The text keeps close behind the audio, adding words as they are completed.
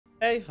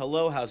Hey,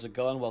 hello, how's it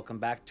going? Welcome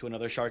back to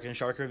another Shark and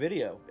Sharker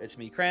video. It's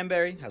me,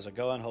 Cranberry. How's it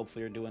going?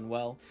 Hopefully you're doing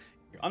well.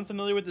 If you're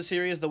unfamiliar with the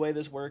series, the way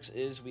this works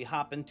is we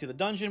hop into the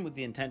dungeon with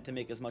the intent to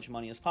make as much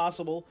money as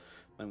possible.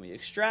 When we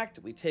extract,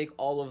 we take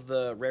all of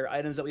the rare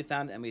items that we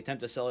found and we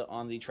attempt to sell it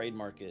on the trade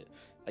market.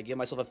 I give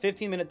myself a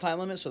 15-minute time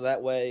limit so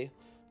that way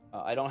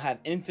I don't have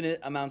infinite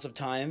amounts of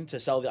time to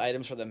sell the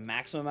items for the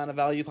maximum amount of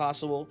value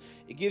possible.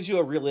 It gives you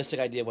a realistic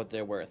idea of what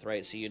they're worth,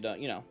 right? So you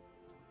don't,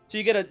 so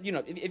you get a,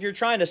 if you're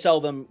trying to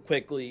sell them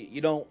quickly, you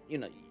don't,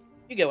 you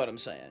get what I'm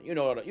saying. You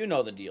know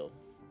the deal.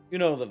 You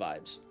know the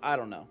vibes. I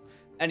don't know.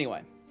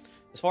 Anyway,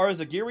 as far as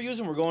the gear we're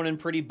using, we're going in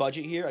pretty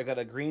budget here. I got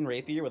a green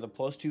rapier with a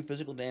 +2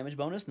 physical damage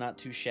bonus. Not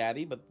too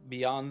shabby, but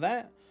beyond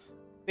that,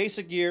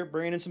 basic gear,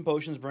 bringing in some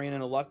potions, bringing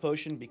in a luck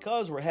potion,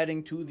 because we're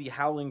heading to the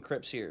Howling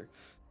Crypts here.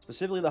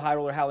 Specifically the High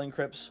Roller Howling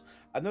Crypts.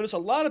 I've noticed a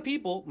lot of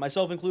people,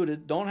 myself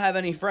included, don't have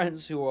any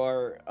friends who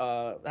are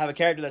have a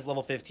character that's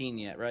level 15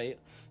 yet, right?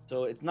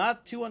 So it's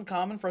not too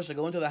uncommon for us to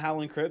go into the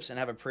Howling Crypts and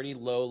have a pretty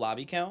low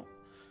lobby count.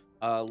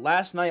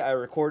 Last night I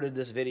recorded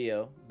this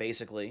video,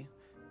 basically,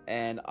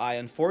 and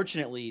I'm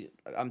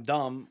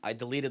dumb, I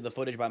deleted the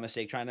footage by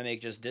mistake, trying to make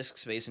just disk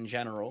space in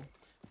general.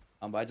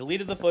 But I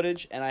deleted the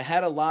footage, and I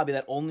had a lobby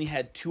that only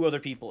had 2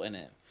 other people in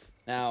it.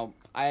 Now,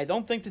 I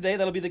don't think today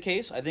that'll be the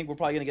case. I think we're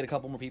probably going to get a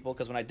couple more people,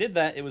 because when I did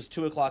that, it was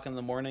 2 o'clock in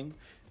the morning,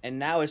 and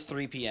now it's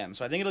 3 p.m.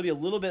 So I think it'll be a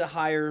little bit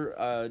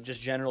higher,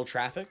 just general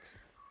traffic.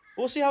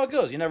 We'll see how it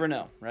goes. You never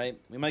know, right?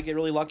 We might get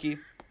really lucky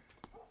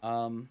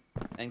and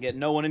get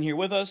no one in here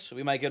with us.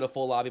 We might get a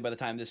full lobby by the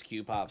time this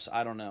queue pops.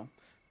 I don't know.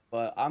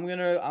 But I'm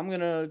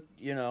gonna,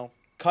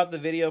 cut the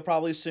video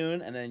probably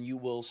soon, and then you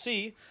will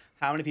see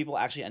how many people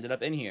actually ended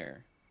up in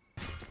here.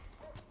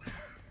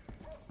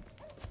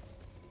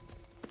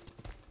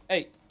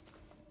 Hey.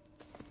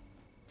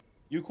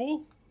 You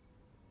cool?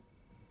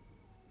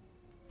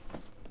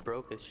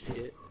 Broke as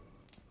shit.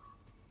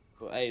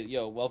 Well, hey,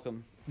 yo,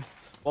 welcome.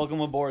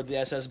 Welcome aboard the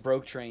SS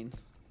Broke train.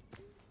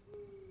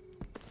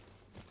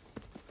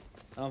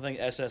 I don't think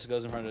SS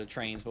goes in front of the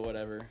trains, but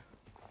whatever.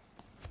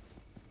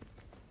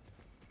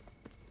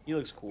 He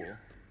looks cool.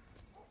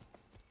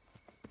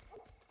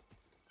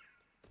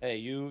 Hey,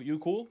 you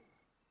cool?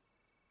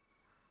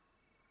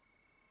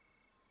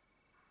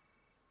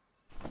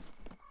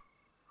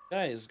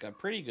 Guys got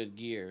pretty good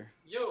gear.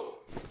 Yo.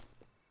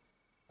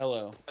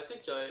 Hello. I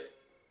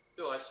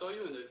saw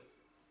you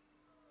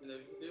in the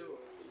video.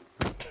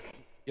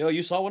 Yo,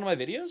 you saw one of my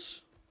videos?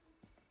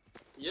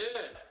 Yeah.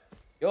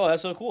 Yo,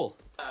 that's so cool.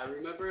 I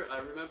remember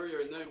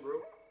your name,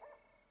 bro.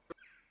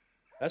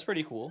 That's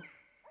pretty cool.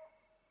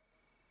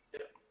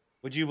 Yeah.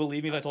 Would you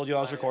believe me if I told you I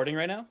was recording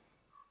right now?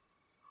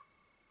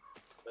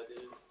 But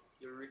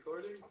you're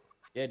recording?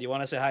 Yeah, do you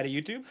want to say hi to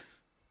YouTube?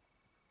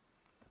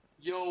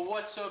 Yo,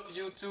 what's up,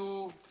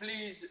 YouTube?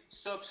 Please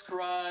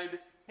subscribe,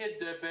 hit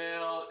the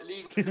bell,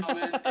 leave a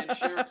comment, and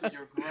share to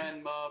your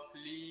grandma,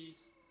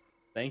 please.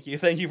 Thank you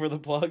for the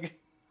plug.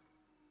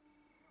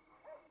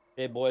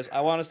 Okay, boys,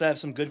 I want us to have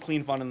some good,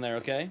 clean fun in there,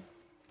 okay?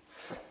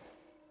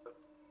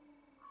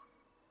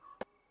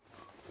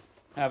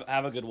 Have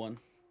a good one.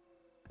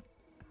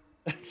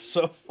 It's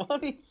so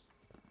funny.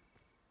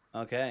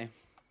 Okay,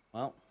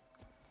 well.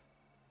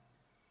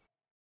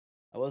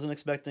 I wasn't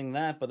expecting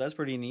that, but that's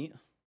pretty neat.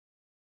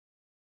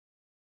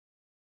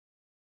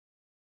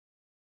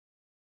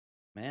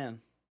 Man.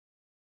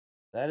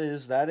 That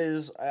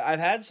is, I've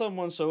had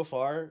someone so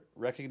far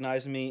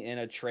recognize me in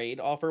a trade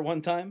offer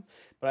one time,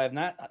 but I've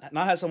not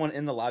had someone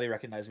in the lobby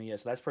recognize me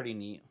yet, so that's pretty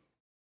neat.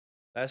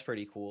 That's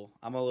pretty cool.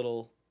 I'm a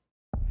little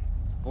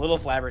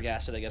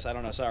flabbergasted, I guess. I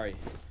don't know, sorry.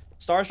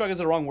 Starstruck is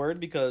the wrong word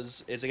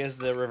because it's against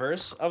the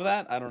reverse of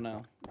that. I don't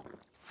know.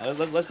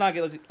 Let's not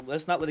let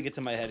it get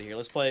to my head here.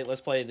 Let's play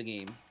the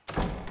game.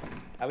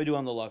 How we do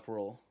on the luck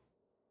roll?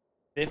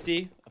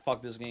 50?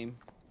 Fuck this game.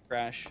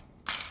 Crash.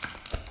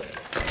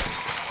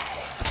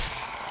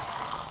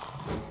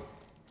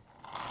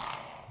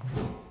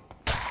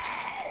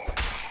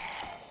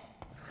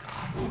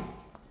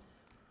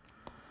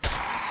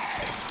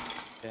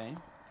 Okay,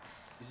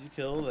 easy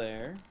kill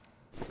there.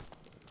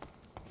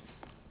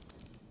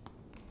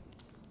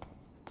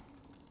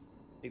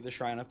 Take the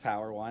Shrine of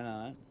Power, why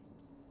not?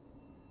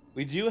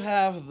 We do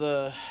have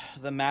the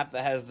map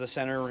that has the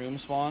center room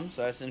spawn,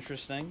 so that's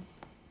interesting.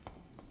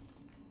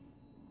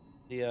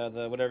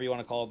 The whatever you want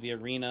to call it, the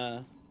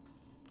arena,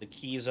 the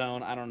key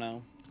zone, I don't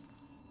know.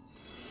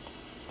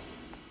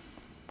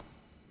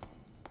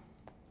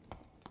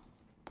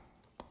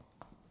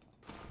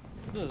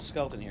 There's a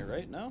skeleton here,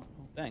 right? No?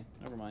 Oh, dang,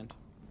 never mind.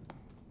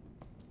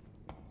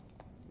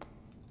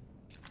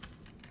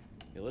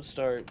 Okay, let's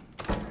start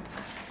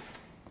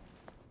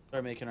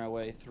making our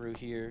way through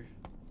here.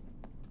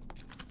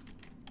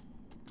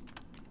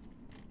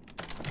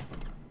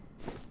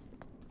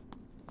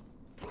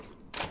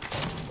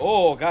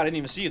 Oh god, I didn't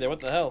even see you there. What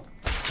the hell?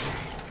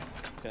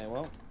 Okay,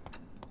 well.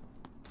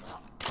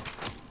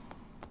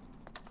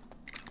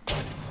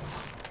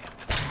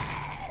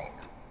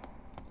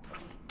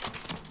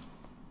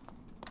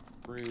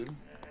 Rude.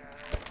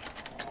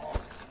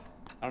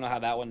 I don't know how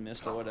that one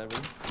missed, but whatever.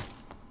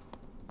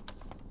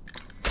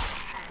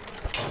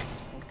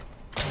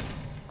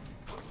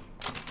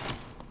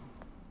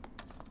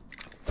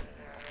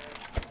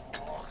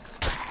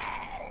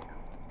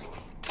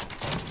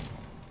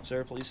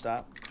 Sir, please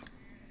stop.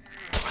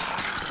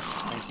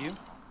 Thank you.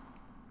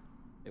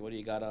 Hey, what do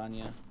you got on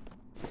you?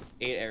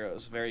 8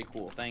 arrows. Very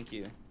cool. Thank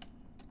you.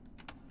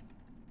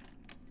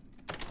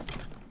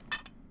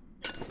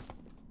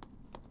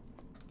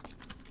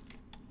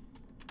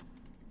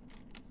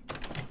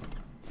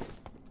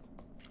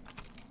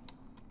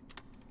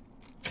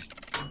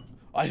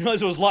 I didn't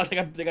realize it was locked.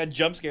 They got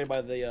jump scared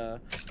by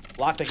the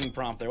lockpicking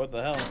prompt there. What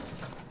the hell?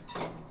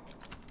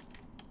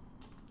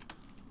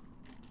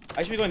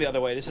 I should be going the other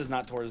way. This is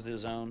not towards the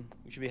zone.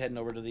 We should be heading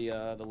over to the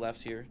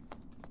left here,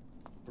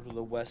 or to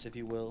the west, if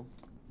you will.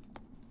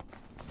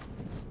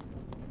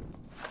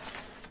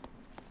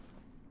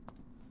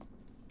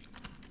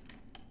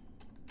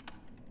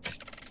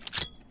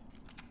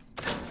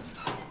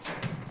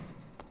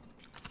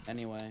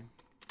 Anyway,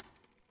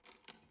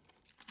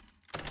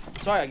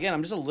 sorry again.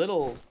 I'm just a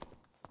little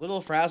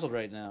frazzled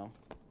right now.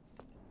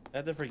 You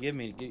have to forgive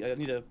me. I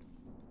need to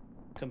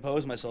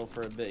compose myself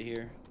for a bit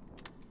here.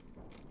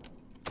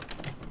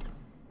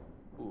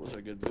 Ooh, those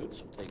are good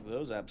boots. I'll take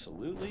those,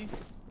 absolutely.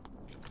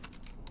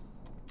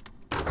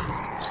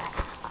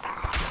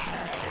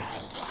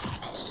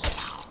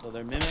 So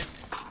they're mimic.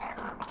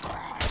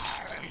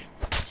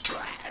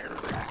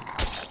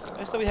 I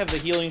just thought we have the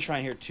healing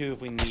shrine here too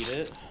if we need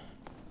it.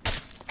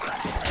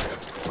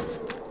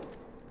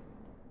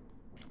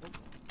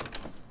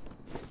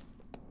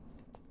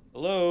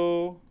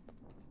 Hello?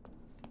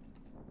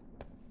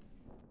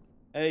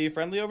 Hey, you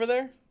friendly over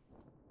there?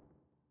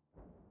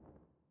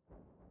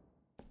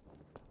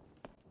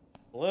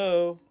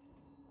 Hello?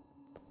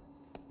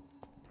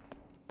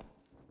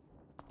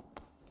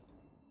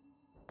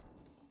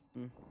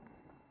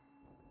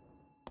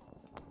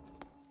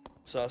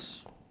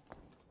 Sus.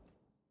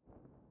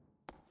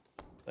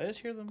 Did I just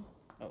hear them?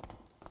 Oh.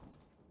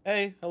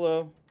 Hey,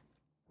 hello.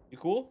 You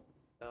cool?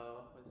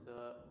 Oh, what's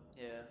up?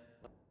 Yeah.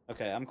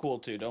 Okay, I'm cool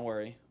too, don't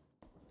worry.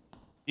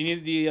 You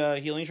need the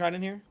healing shrine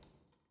in here?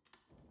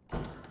 Huh?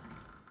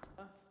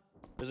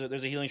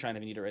 There's a healing shrine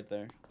if you need it right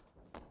there.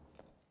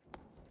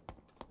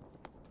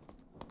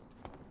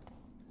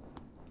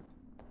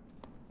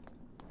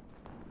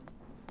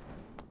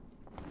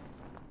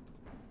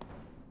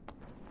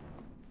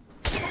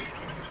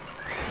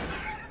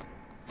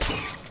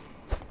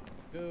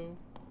 Go.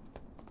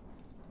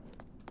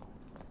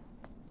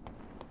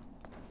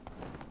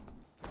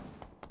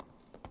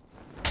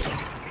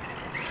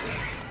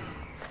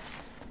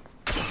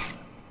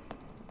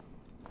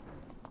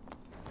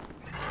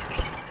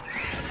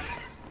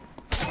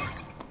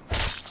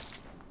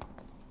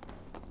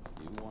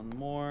 Do one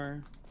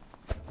more.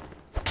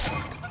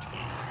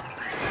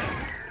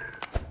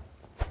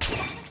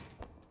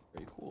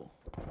 Very cool.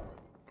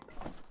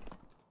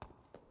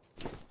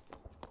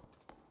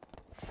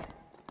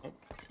 Oh.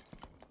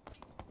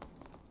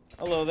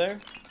 Hello there.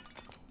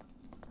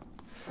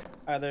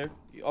 Hi there.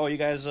 Oh, you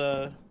guys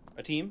a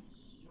team?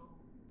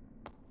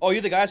 Oh, you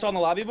the guy I saw in the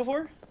lobby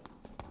before?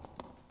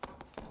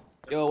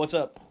 Yo, what's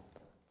up?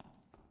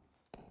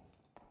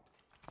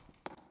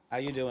 How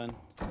you doing?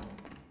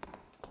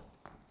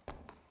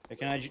 Hey,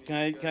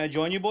 can I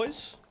join you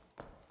boys?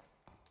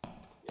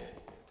 Yeah.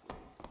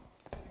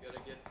 You gotta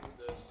get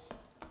through this.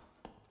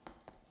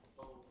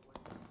 Oh,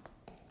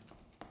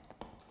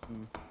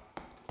 wait.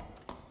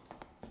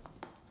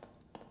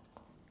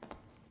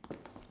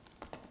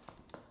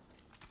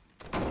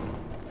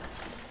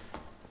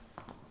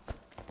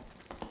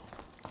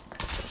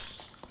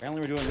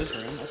 Apparently we're doing this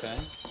room, okay.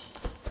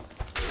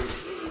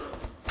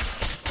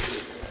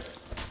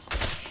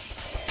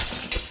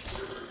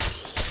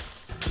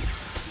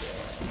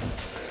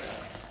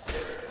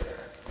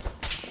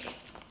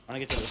 I want to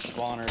get to the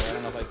spawner, I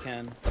don't know if I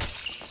can.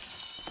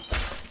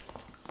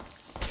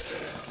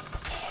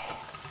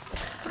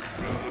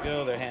 There we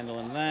go, they're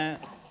handling that.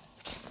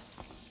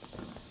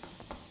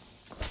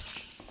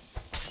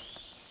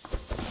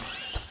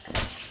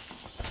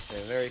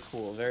 Okay, very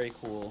cool, very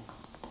cool.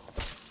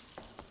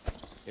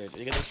 Here, did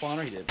you get the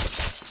spawner? He did.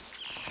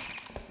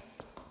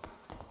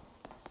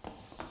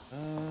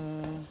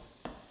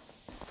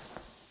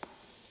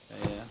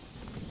 Yeah.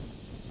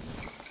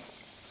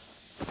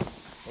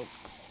 Oh.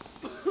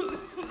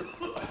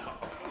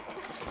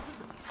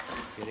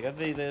 Okay, they got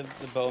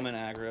the bowman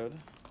aggroed.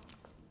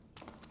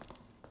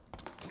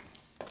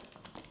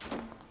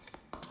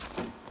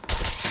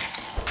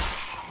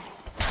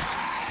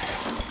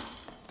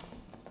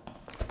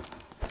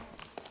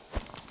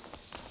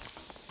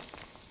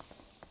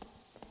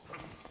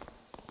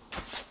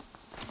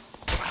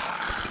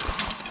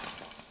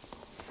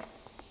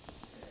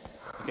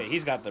 Okay,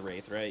 he's got the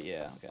wraith, right?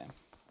 Yeah, okay.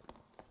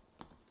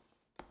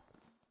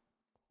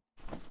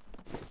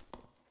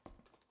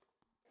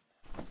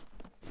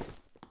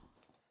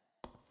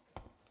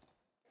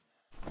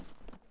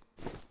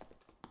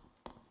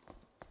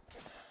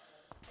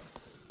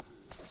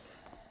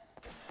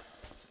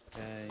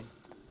 Okay.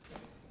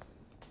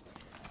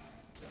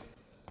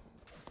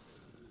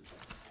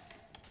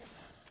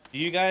 Do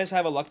you guys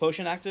have a luck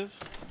potion active?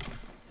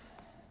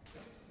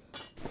 No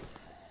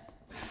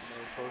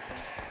potion.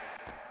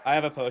 I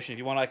have a potion. If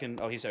you want, I can...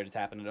 Oh, he's already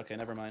tapping it. Okay,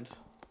 never mind.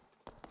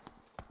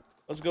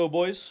 Let's go,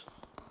 boys.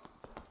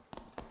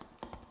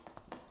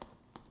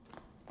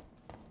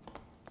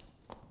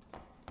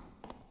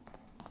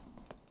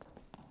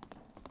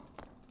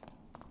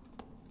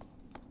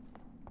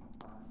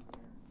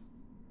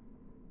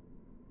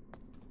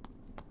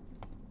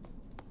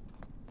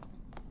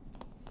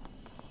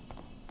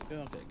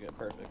 Okay, good,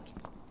 perfect.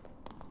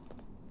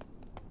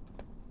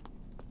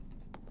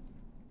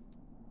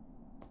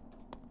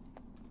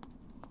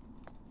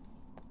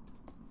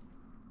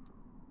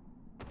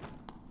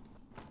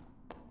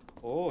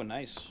 Oh,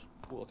 nice.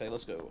 Cool, okay,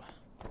 let's go.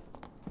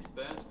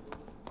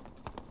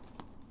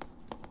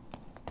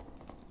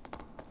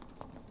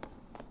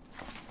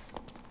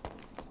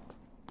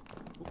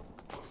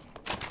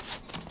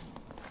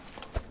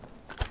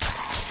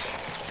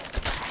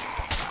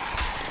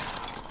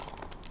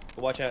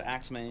 Watch out,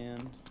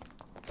 Axeman.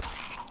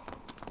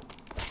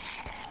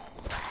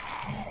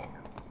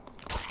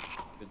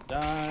 Good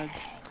dodge.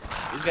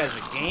 These guys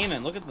are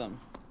gaming. Look at them.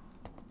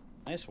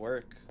 Nice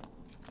work.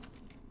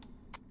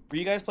 Were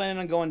you guys planning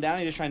on going down, or are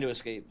you just trying to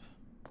escape?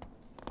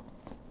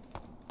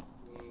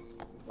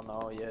 Don't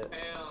know yet.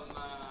 Hell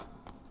nah.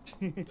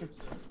 There's a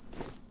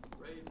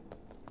raid.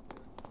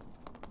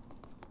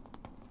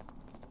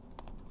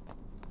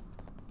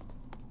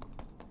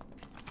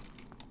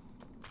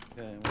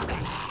 Okay.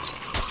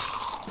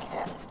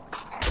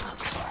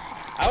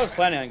 I was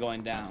planning on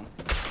going down.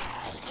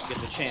 Get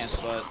the chance,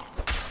 but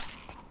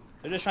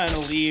they're just trying to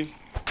leave.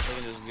 They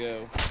can just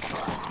go.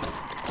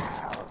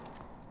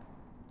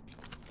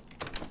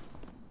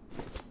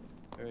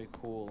 Very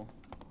cool.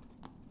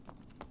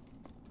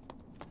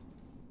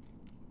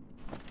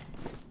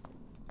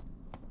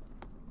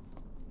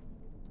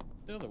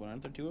 The other one,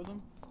 aren't there two of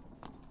them?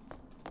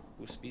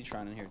 Ooh,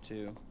 Speedtron in here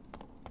too.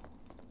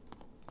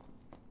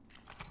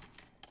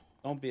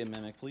 Don't be a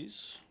mimic,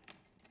 please.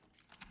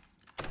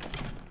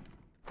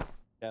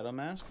 Shadow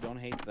Mask, don't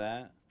hate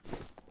that. At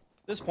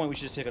this point, we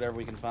should just take whatever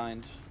we can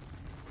find.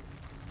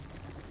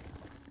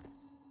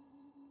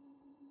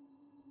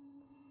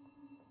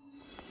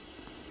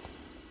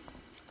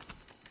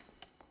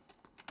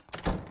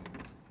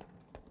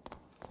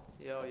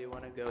 Yo, you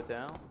wanna go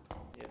down?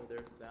 Yeah,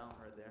 there's down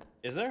right there.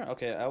 Is there?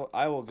 Okay,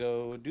 I will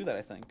go do that,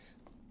 I think.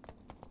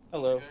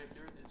 Hello. Okay,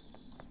 here it is.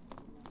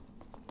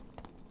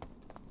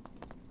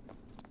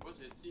 What's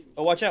it, team?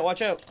 Oh, watch out,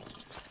 watch out!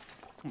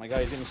 Oh my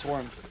god, he's getting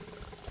swarmed.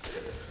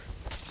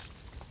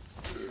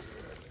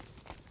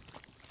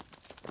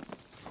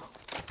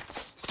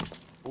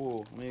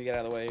 Ooh, let me get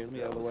out of the way. Let me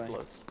get out of the way.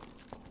 Close.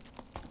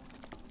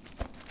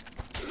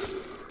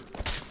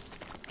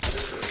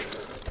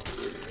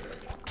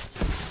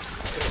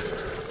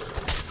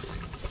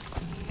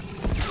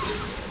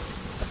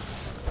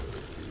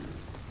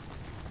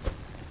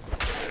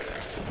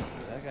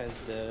 That guy's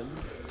dead.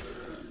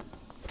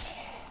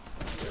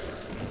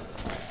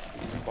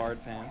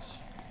 Bard pants.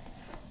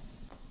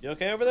 You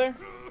okay over there?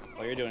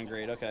 Oh, you're doing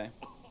great. Okay.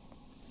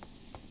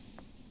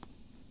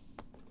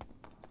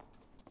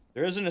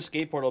 There is an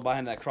escape portal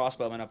behind that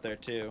crossbowman up there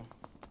too.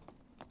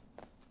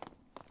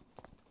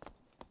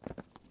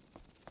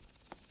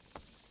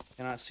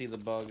 Cannot see the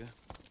bug.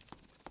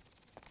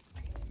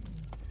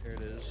 Here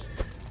it is.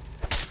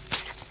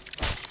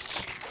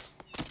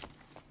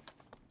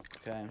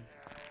 Okay.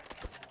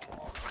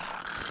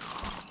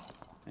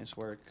 Nice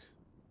work.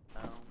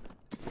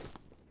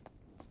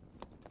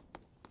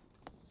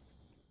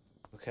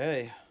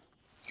 Okay.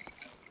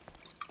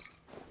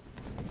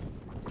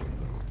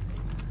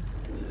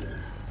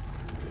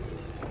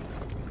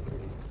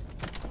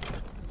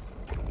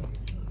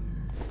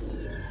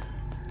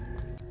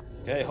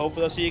 Okay,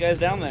 hopefully I'll see you guys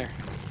down there.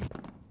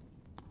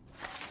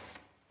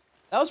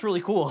 That was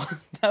really cool.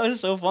 That was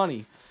so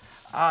funny.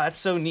 Ah, that's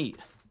so neat.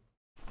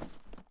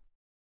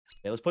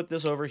 Okay, let's put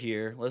this over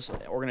here. Let's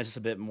organize this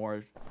a bit more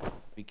if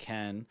we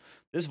can.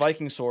 This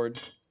Viking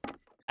sword,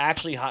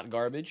 actually hot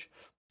garbage.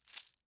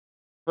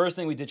 First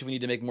thing we ditch, we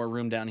need to make more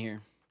room down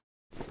here.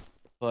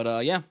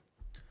 But, yeah.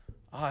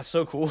 Ah, it's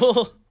so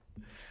cool.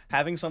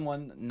 Having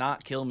someone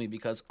not kill me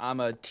because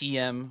I'm a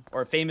TM,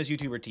 or a famous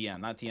YouTuber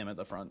TM, not TM at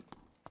the front.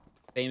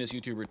 Famous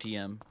YouTuber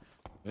TM.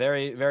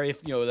 Very, very,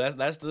 you know,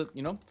 that's the,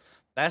 you know,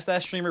 that's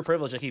that streamer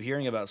privilege I keep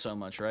hearing about so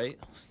much, right?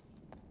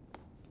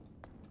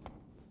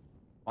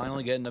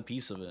 Finally getting a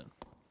piece of it.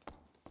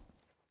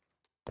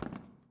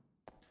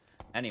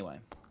 Anyway.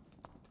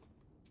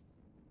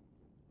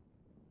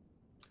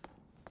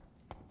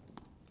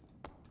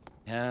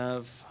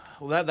 Well,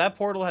 that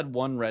portal had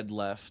one red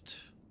left.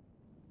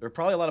 There were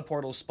probably a lot of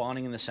portals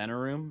spawning in the center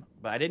room,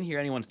 but I didn't hear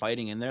anyone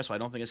fighting in there, so I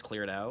don't think it's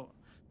cleared out.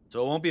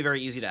 So it won't be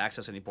very easy to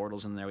access any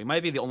portals in there. We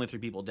might be the only 3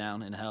 people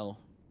down in hell.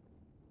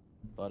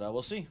 But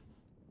we'll see.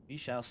 We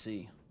shall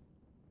see.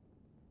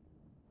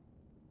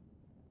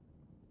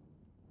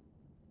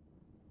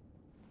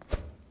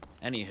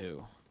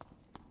 Anywho.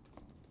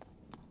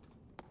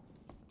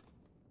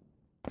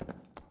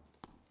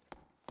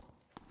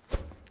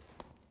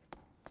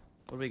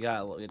 What do we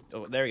got?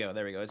 Oh, there we go.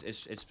 There we go.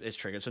 It's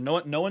triggered. So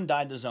no one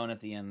died to zone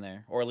at the end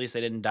there, or at least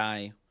they didn't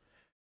die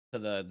to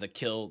the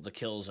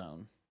kill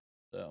zone.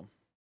 So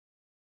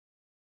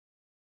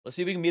Let's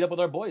see if we can meet up with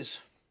our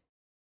boys.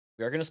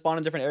 We are going to spawn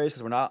in different areas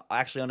because we're not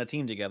actually on a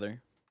team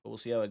together. But we'll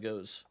see how it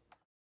goes.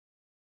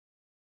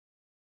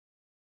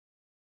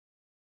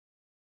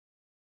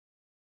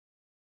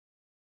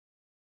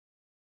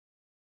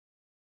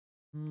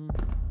 This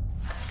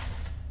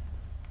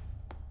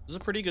is a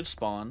pretty good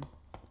spawn.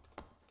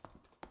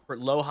 For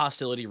low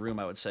hostility room,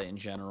 I would say, in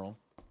general.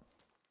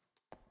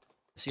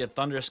 I see a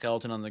thunder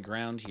skeleton on the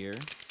ground here.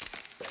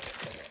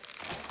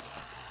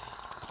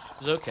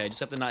 It's okay, just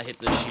have to not hit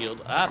the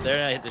shield. Ah,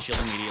 there, I hit the shield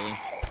immediately.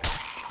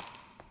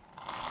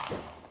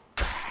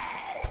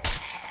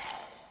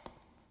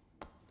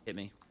 Hit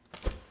me.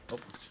 Oh.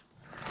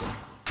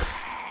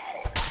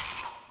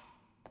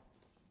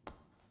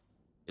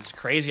 It's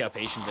crazy how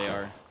patient they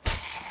are.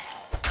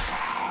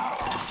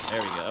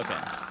 There we go, okay.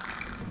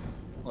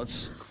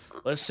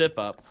 Let's sip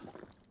up.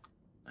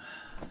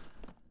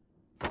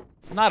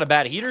 Not a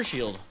bad heater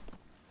shield.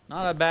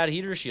 Not a bad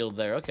heater shield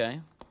there, okay.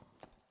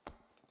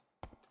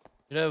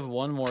 Should have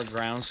one more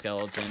ground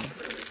skeleton.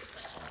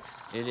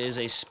 It is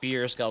a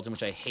spear skeleton,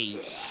 which I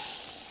hate.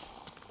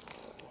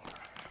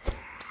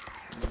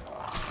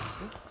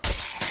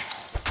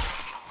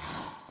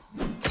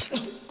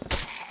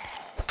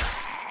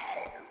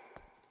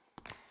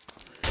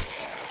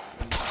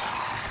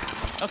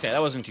 Okay,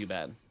 that wasn't too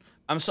bad.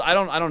 I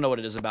don't know what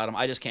it is about him.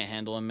 I just can't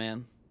handle him,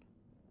 man.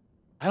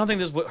 I don't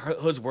think this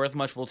hood's worth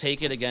much. We'll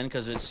take it again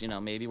because it's, you know,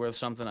 maybe worth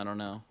something. I don't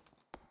know.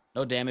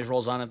 No damage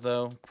rolls on it,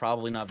 though.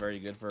 Probably not very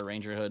good for a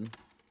ranger hood.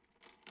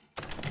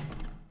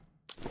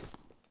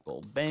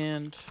 Gold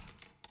band.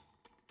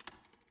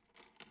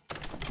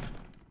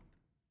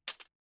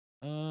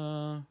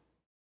 No.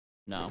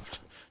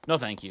 No,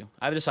 thank you.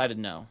 I've decided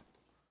no.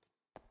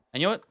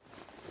 And you know what?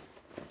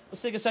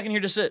 Let's take a second here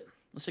to sit.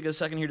 Let's take a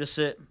second here to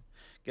sit.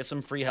 Get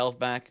some free health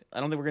back. I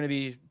don't think we're going to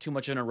be too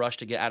much in a rush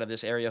to get out of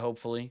this area,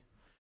 hopefully.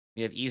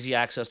 We have easy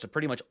access to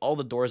pretty much all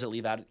the doors that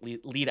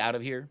lead out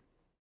of here.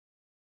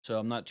 So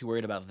I'm not too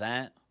worried about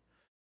that.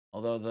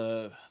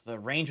 Although the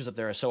rangers up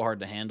there are so hard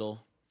to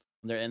handle.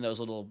 They're in those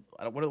little...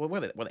 what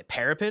are they? Were they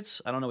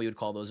parapets? I don't know what you would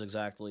call those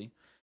exactly.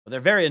 But they're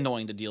very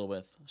annoying to deal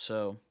with.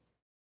 So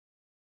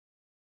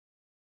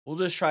we'll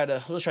just try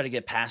to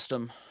get past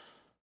them.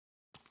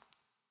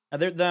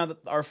 Now,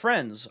 our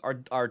friends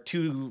are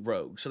two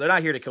rogues, so they're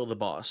not here to kill the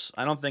boss.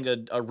 I don't think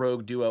a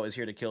rogue duo is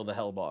here to kill the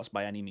hell boss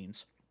by any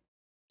means.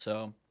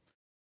 So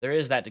there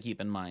is that to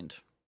keep in mind.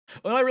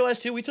 Oh, and I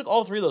realized too, we took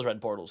all 3 of those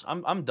red portals.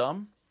 I'm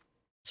dumb.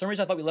 For some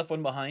reason I thought we left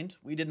one behind.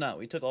 We did not.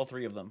 We took all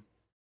 3 of them.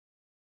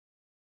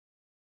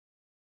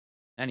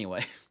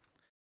 Anyway,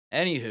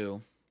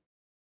 anywho,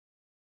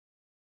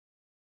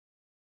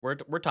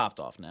 we're topped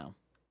off now.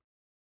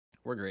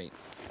 We're great.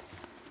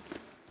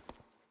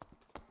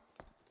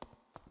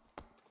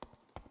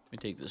 We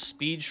take the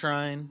speed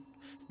shrine.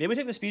 Maybe we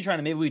take the speed shrine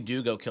and maybe we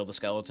do go kill the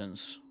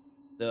skeletons.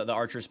 The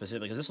archers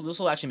specifically, because this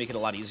will actually make it a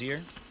lot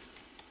easier.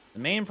 The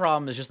main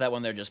problem is just that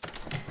when they're just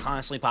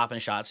constantly popping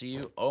shots at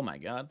you. Oh my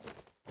god.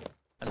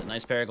 That's a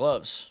nice pair of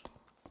gloves.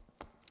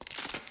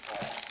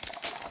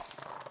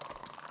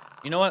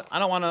 You know what? I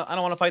don't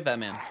wanna fight that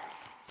man.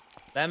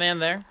 That man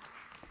there.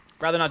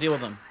 Rather not deal with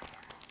him.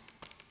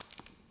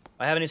 If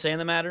I have any say in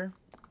the matter,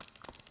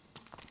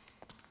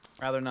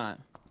 rather not.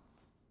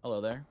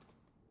 Hello there.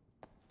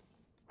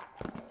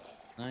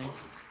 Nice.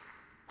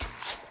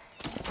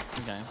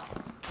 Okay.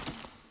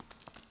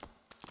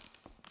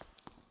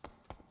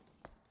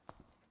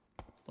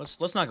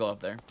 Let's not go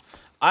up there.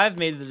 I've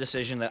made the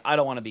decision that I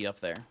don't want to be up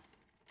there.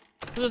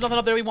 There's nothing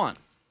up there we want.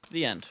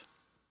 The end.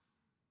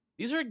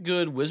 These are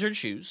good wizard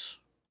shoes.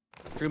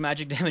 True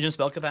magic damage and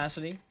spell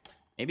capacity.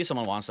 Maybe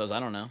someone wants those. I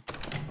don't know.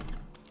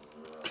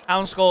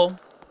 Hound skull.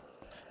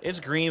 It's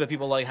green, but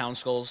people like hound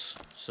skulls.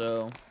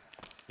 So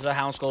there's a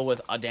hound skull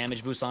with a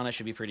damage boost on it.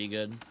 Should be pretty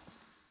good.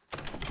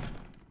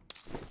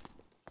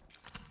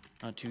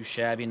 Not too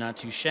shabby, not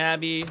too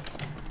shabby.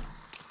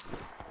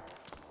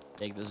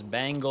 Take this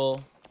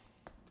bangle.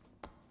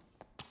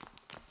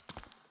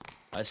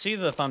 I see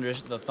the thunder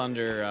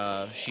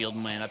shield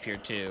man up here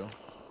too.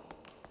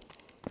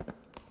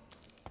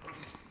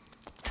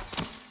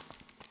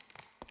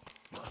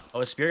 Oh,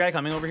 is Spear Guy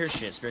coming over here?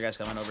 Shit, Spear Guy's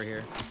coming over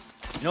here.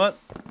 You know what?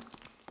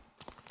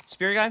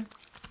 Spear Guy,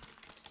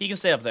 he can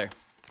stay up there.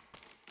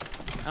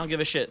 I don't give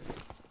a shit.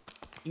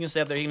 He can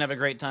stay up there. He can have a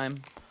great time.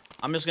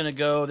 I'm just gonna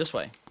go this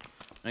way.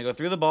 I'm gonna go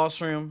through the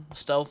boss room,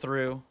 stealth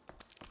through.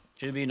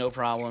 Should be no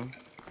problem.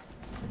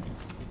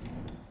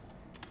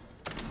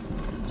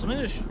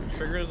 Something to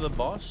trigger the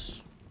boss?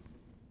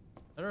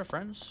 Are that our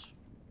friends?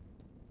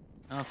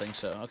 I don't think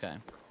so. Okay.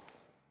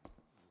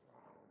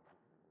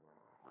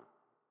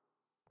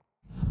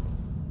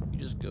 We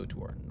just go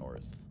to our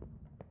north.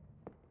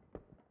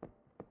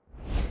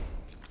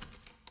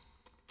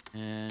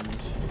 And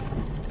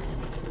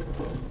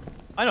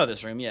I know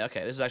this room. Yeah,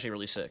 okay. This is actually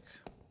really sick.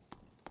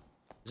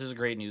 This is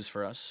great news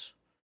for us.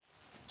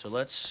 So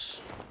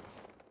let's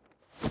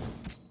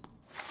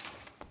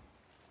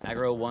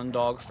aggro one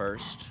dog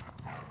first.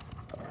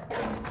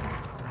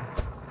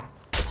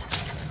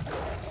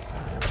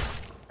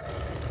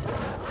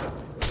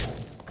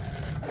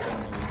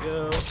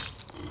 go.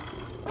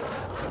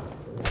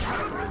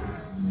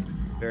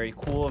 Very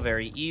cool,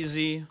 very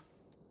easy.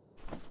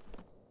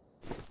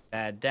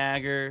 Bad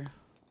dagger.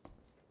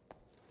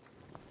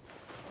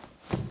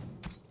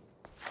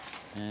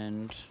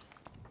 And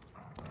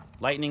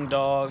lightning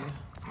dog.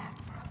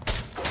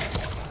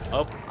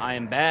 Oh, I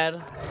am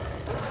bad.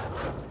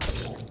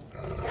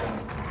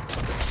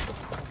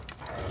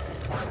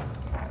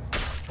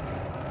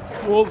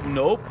 Whoa,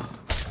 nope.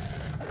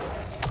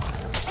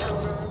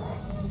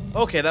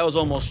 Okay, that was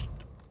almost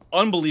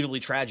unbelievably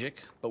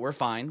tragic, but we're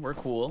fine. We're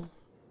cool.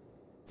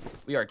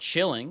 We are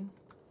chilling.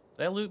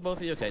 Did I loot both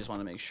of you? Okay, I just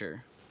want to make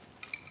sure.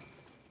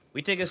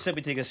 We take a sip,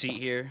 we take a seat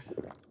here.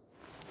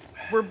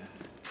 We're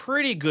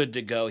pretty good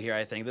to go here,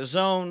 I think. The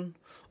zone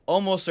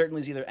almost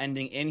certainly is either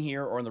ending in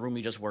here or in the room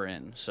we just were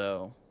in,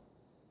 so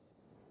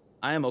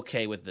I am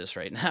okay with this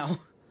right now.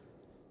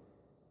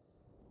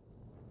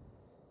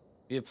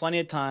 We have plenty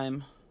of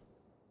time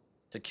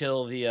to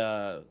kill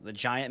the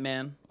giant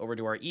man over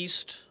to our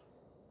east.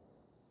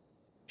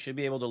 Should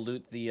be able to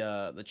loot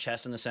the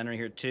chest in the center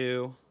here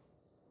too.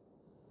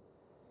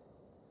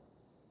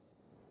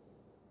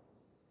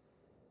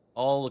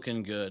 All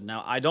looking good.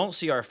 Now, I don't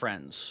see our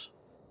friends.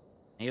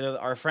 Either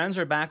our friends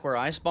are back where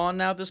I spawned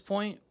now at this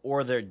point,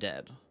 or they're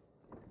dead.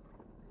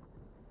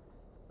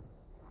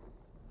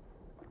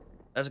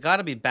 That's got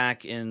to be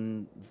back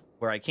in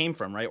where I came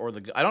from, right? Or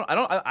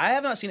I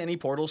have not seen any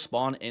portals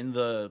spawn in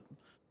the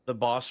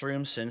boss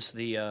room since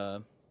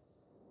the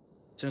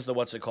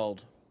what's it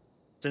called?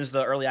 Since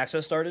the early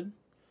access started.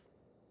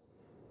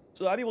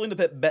 So I'd be willing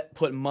to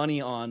put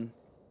money on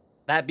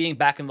that being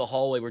back in the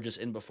hallway we're just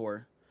in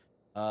before.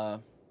 By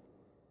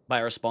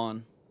our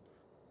spawn.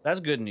 That's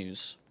good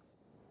news.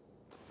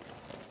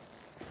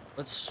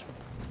 Let's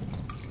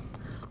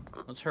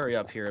hurry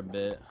up here a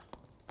bit.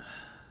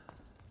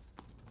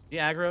 He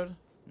aggroed?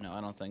 No,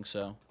 I don't think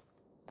so.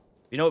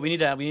 You know what? We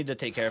need to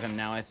take care of him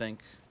now, I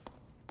think.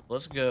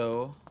 Let's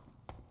go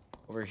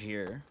over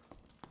here.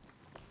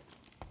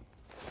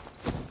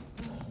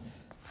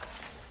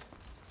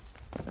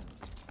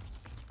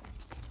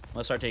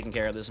 Let's start taking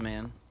care of this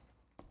man.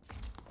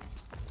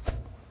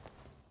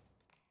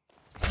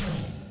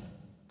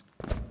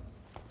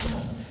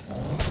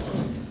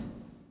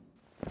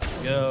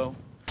 Go.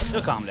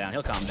 He'll calm down.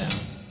 He'll calm down.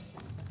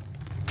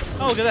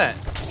 Oh, look at that.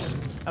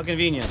 How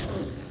convenient.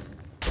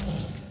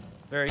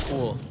 Very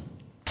cool.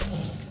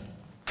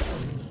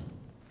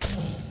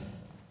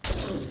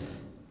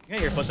 You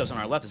hear footsteps on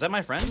our left. Is that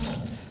my friend?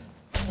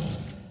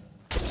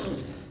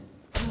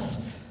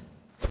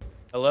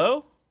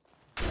 Hello?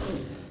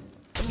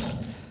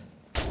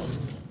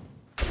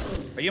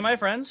 Are you my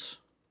friends?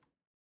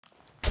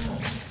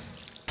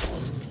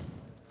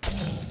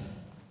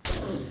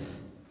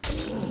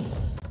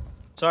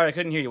 Sorry, I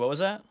couldn't hear you. What was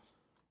that?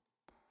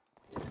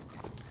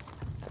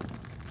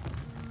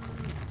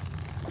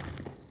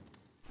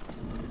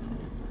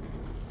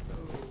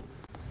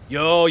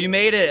 Yo, you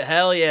made it.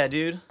 Hell yeah,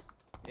 dude.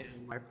 Yeah,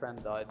 my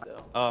friend died,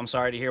 though. Oh, I'm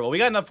sorry to hear. Well, we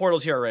got enough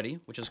portals here already,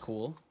 which is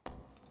cool.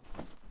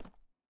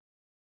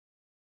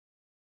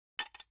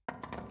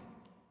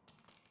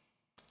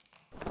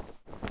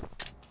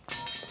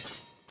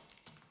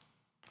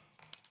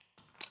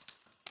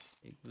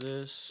 Take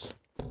this.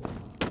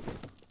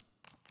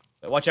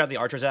 Watch out, the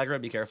archer's aggro.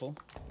 Be careful.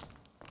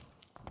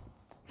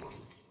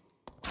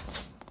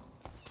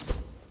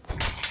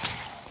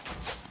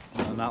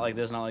 No, not like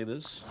this, not like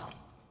this.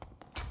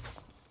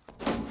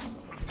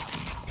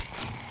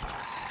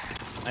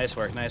 Nice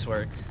work, nice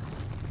work.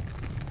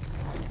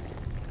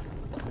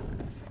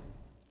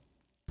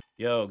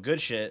 Yo, good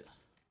shit.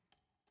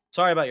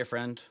 Sorry about your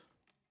friend.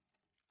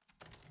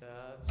 Yeah,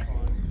 that's fine.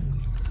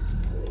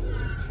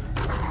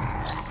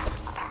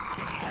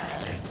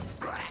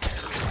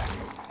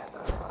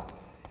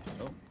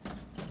 Oh.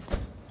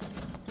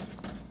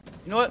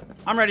 You know what?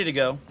 I'm ready to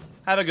go.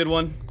 Have a good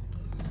one.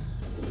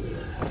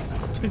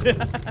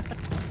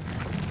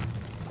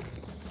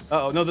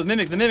 Uh-oh, no, the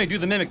mimic, do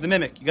the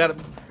mimic. You gotta...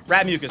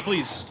 RatMucus,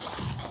 please.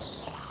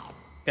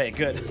 Okay,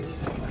 good.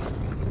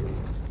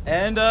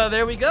 And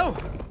there we go.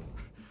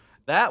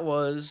 That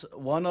was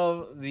one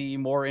of the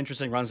more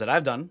interesting runs that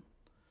I've done.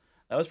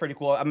 That was pretty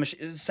cool. I'm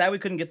sad we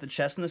couldn't get the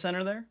chest in the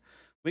center there.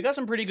 We got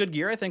some pretty good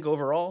gear, I think,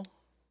 overall.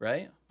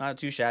 Right? Not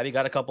too shabby.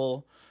 Got a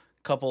couple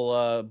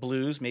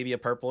blues, maybe a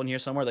purple in here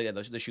somewhere.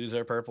 The shoes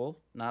are purple.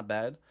 Not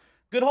bad.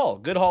 Good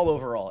haul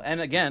overall. And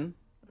again,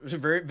 it was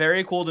very,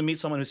 very cool to meet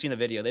someone who's seen a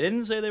video. They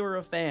didn't say they were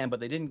a fan, but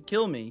they didn't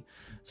kill me.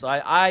 So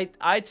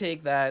I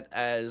take that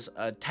as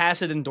a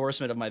tacit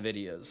endorsement of my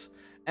videos.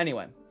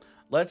 Anyway,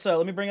 let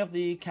me bring up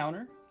the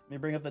counter. Let me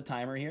bring up the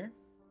timer here.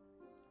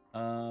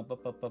 There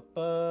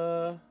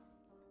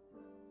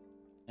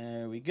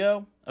we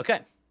go.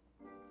 Okay.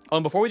 Oh,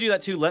 and before we do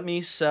that too, let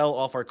me sell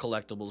off our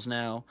collectibles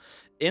now.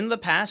 In the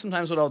past,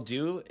 sometimes what I'll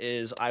do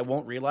is I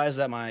won't realize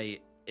that my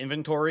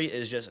inventory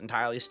is just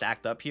entirely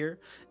stacked up here,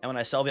 and when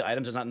I sell the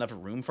items, there's not enough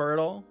room for it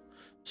all.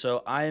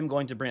 So I am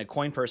going to bring a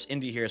coin purse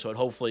into here so it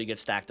hopefully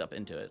gets stacked up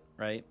into it,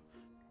 right?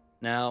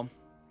 Now,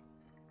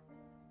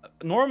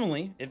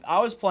 Normally, if I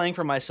was playing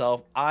for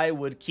myself, I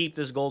would keep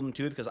this golden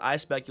tooth because I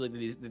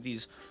speculate that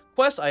these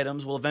quest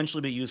items will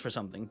eventually be used for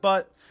something.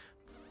 But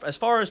as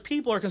far as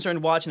people are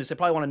concerned watching this, they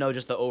probably want to know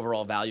just the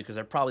overall value because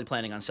they're probably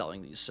planning on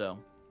selling these. So,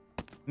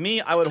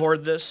 me, I would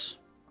hoard this.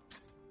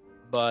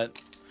 But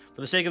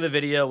for the sake of the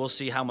video, we'll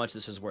see how much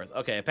this is worth.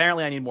 Okay,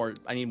 apparently I need more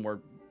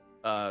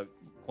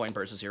coin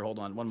purses here. Hold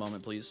on one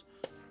moment, please.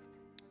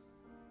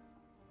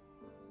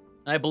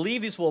 I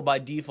believe these will, by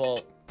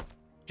default,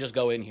 just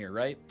go in here,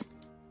 right?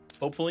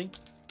 Hopefully.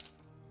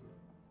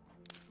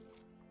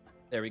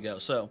 There we go.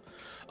 So,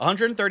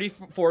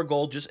 134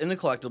 gold just in the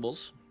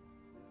collectibles.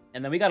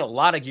 And then we got a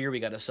lot of gear we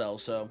got to sell.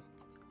 So,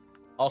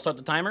 I'll start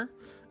the timer,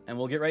 and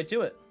we'll get right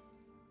to it.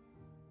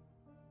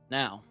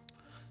 Now,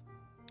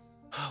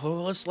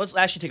 well, let's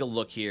actually take a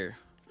look here.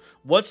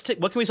 What can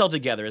we sell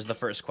together is the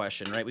first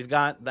question, right? We've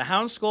got the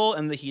Hound Skull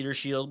and the Heater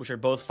Shield, which are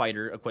both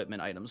fighter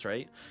equipment items,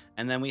 right?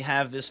 And then we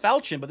have this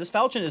Falchion, but this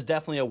Falchion is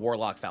definitely a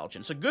Warlock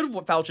Falchion. So good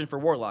Falchion for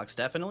Warlocks,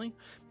 definitely.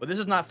 But this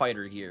is not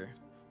fighter gear.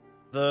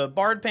 The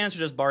Bard Pants are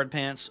just Bard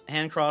Pants.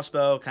 Hand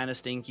Crossbow, kind of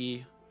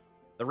stinky.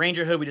 The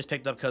Ranger Hood we just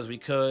picked up because we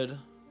could.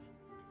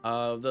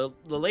 The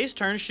Lace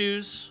Turn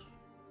Shoes,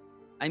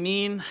 I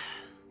mean,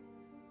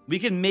 we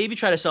can maybe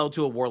try to sell it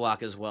to a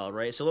Warlock as well,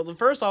 right? So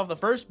first off, the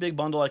first big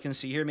bundle I can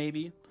see here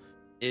maybe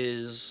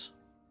is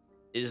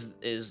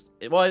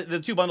well,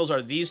 the two bundles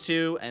are these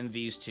two and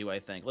these two, I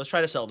think. Let's try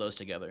to sell those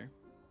together.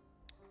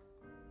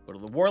 Go to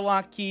the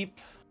Warlock Keep.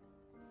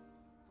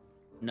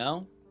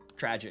 No?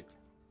 Tragic.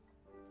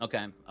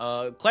 Okay.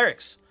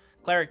 Clerics.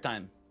 Cleric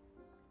time.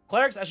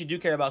 Clerics actually do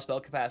care about spell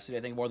capacity,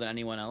 I think, more than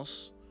anyone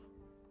else.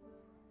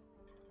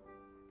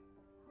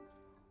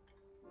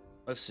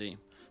 Let's see.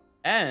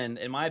 And,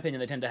 in my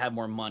opinion, they tend to have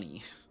more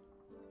money.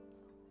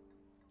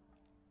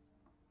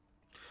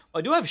 Oh,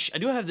 I do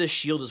have this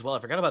shield as well. I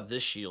forgot about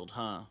this shield,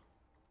 huh?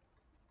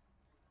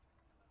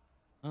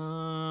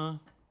 Want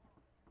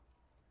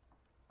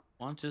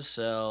to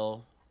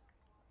sell.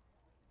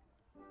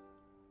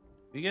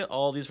 We get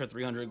all these for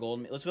 300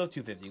 gold. Let's go with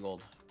 250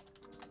 gold.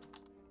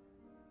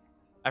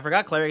 I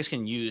forgot clerics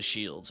can use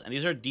shields, and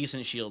these are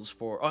decent shields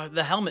for. Oh,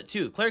 the helmet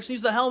too. Clerics can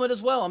use the helmet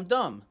as well. I'm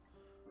dumb.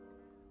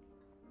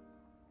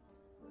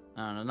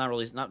 I don't know. Not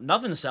really.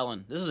 Nothing's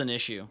selling. This is an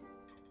issue.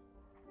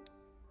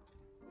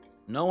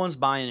 No one's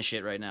buying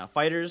shit right now.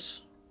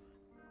 Fighters.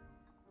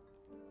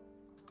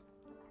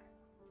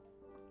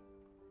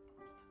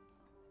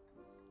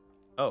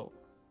 Oh.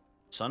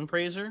 Sun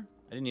Praiser?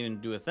 I didn't even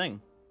do a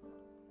thing.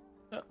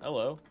 Oh,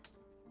 hello.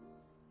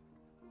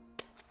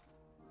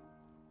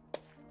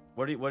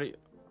 What are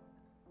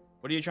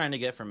you trying to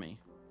get from me?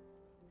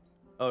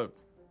 Oh,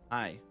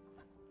 hi.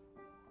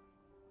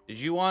 Did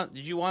you want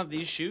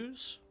these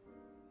shoes?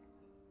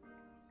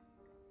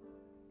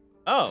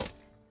 Oh,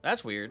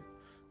 that's weird.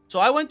 So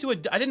I went to I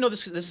didn't know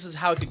this is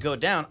how it could go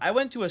down. I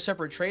went to a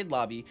separate trade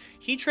lobby.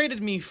 He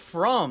traded me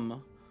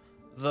from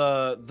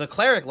the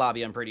cleric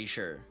lobby, I'm pretty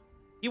sure.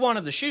 He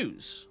wanted the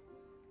shoes.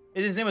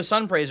 His name was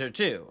Sunpraiser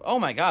too. Oh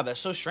my god, that's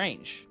so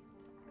strange.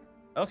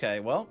 Okay,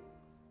 well,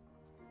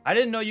 I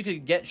didn't know you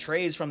could get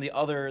trades from the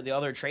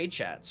other trade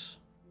chats.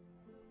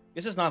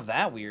 Guess it's not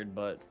that weird,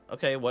 but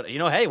okay, what, you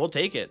know, hey, we'll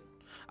take it.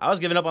 I was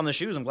giving up on the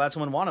shoes. I'm glad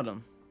someone wanted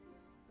them.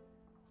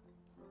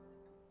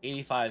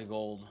 85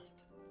 gold.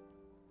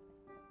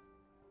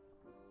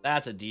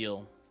 That's a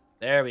deal.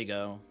 There we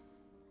go.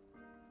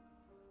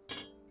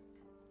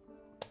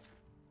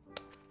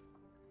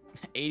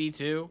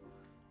 82.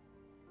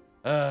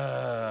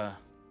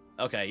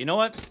 Okay, you know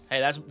what? Hey,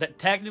 that's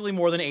technically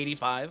more than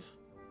 85.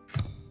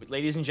 But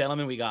ladies and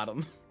gentlemen, we got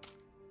them.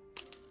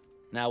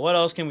 Now, what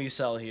else can we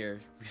sell here?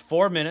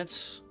 4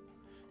 minutes.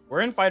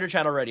 We're in fighter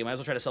chat already. Might as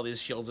well try to sell these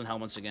shields and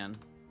helmets again.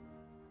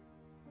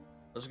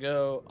 Let's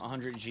go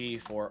 100G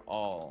for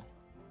all.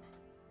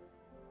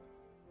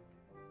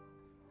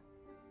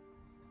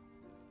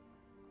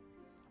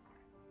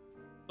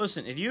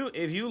 Listen, if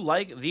you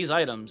like these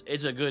items,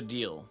 it's a good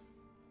deal.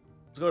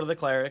 Let's go to the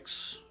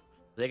clerics.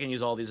 They can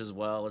use all these as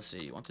well. Let's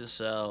see. Want to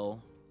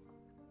sell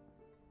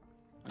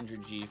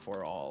 100G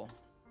for all.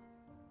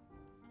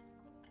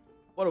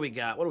 What do we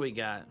got? What do we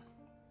got?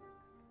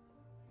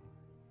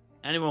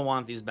 Anyone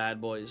want these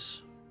bad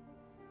boys?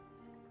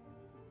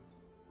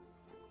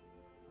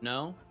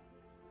 No?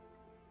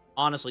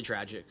 Honestly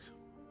tragic.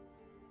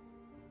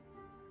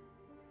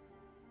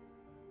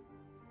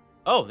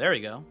 Oh, there we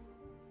go.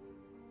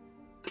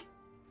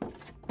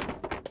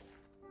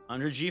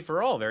 100G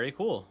for all. Very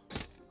cool.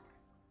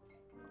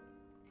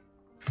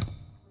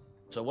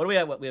 So what do we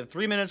have? We have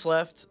 3 minutes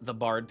left. The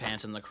Bard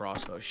Pants and the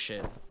Crossbow.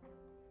 Shit.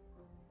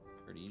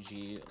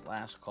 30G.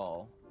 Last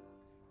call.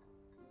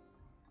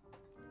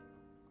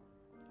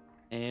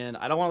 And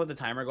I don't want to let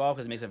the timer go off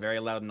because it makes a very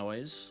loud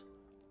noise.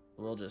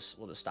 We'll just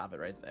stop it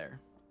right there.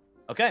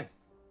 Okay.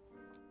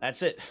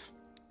 That's it.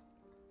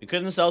 We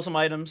couldn't sell some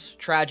items.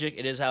 Tragic.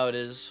 It is how it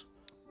is.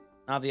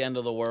 Not the end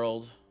of the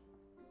world.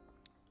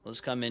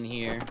 Let's come in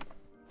here.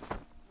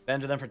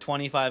 Vendor them for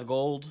 25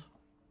 gold.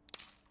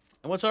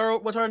 And what's our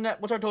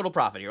total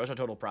profit here? What's our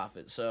total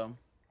profit? So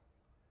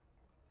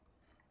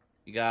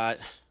You got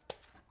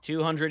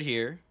 200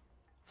 here,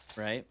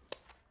 right?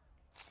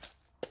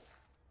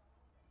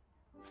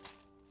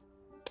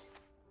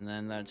 And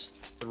then that's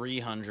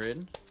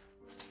 300.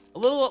 A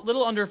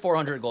little under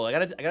 400 gold. I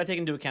gotta take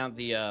into account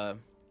the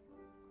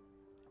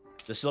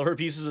silver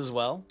pieces as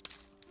well.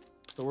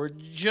 So we're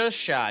just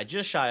shy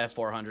of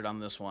 400 on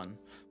this one.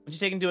 Once you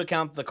take into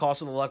account the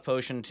cost of the luck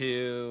potion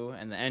too,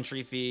 and the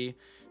entry fee,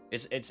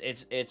 it's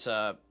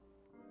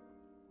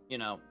you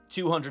know,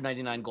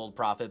 299 gold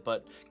profit.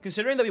 But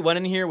considering that we went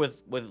in here with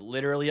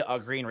literally a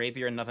green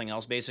rapier and nothing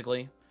else,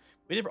 basically,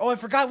 we did. Oh, I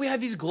forgot we had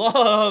these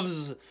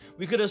gloves.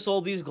 We could have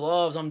sold these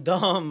gloves. I'm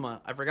dumb.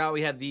 I forgot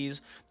we had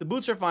these. The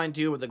boots are fine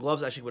too, but the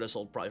gloves actually would have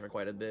sold probably for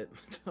quite a bit.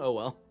 Oh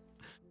well.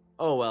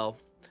 Oh well.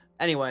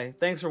 Anyway,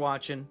 thanks for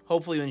watching.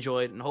 Hopefully you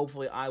enjoyed, and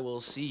hopefully I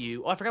will see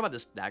you. Oh, I forgot about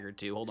this dagger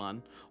too. Hold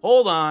on.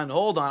 Hold on.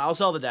 Hold on. I'll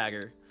sell the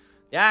dagger.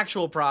 The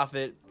actual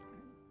profit,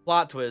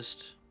 plot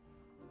twist,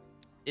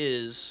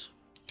 is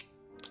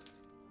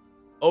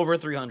over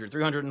 300.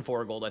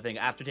 304 gold, I think,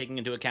 after taking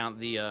into account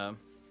the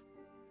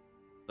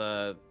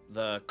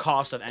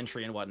cost of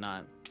entry and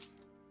whatnot.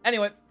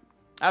 Anyway,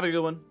 have a good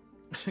one.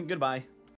 Goodbye.